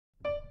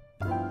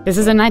This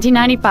is a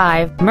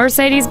 1995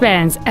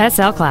 Mercedes-Benz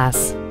SL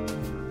Class.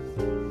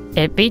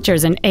 It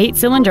features an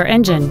 8-cylinder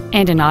engine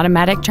and an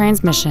automatic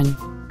transmission.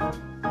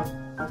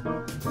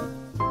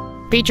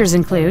 Features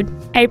include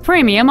a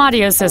premium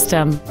audio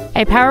system,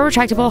 a power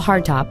retractable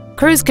hardtop,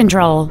 cruise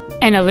control,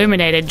 an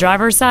illuminated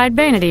driver's side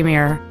vanity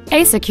mirror,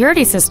 a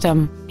security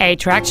system, a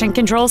traction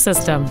control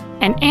system,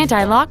 an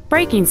anti-lock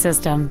braking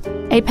system,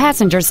 a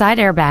passenger side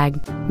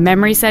airbag,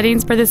 memory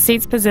settings for the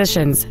seat's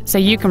positions so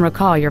you can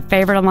recall your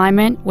favorite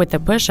alignment with the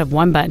push of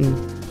one button.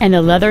 And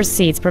the leather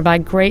seats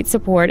provide great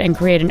support and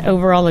create an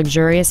overall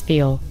luxurious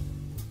feel.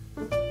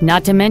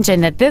 Not to mention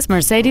that this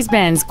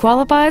Mercedes-Benz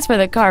qualifies for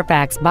the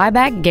Carfax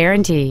buyback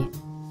guarantee.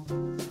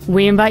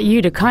 We invite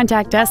you to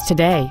contact us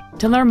today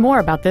to learn more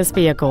about this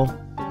vehicle.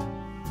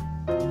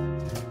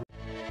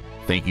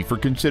 Thank you for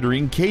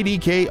considering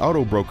KDK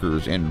Auto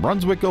Brokers in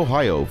Brunswick,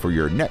 Ohio for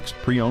your next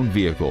pre-owned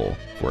vehicle.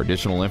 For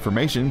additional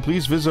information,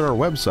 please visit our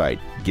website,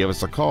 give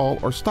us a call,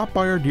 or stop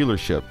by our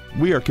dealership.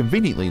 We are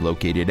conveniently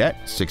located at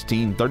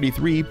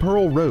 1633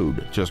 Pearl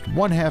Road, just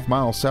 1/2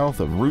 mile south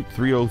of Route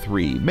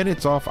 303,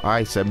 minutes off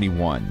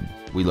I-71.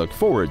 We look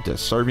forward to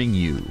serving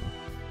you.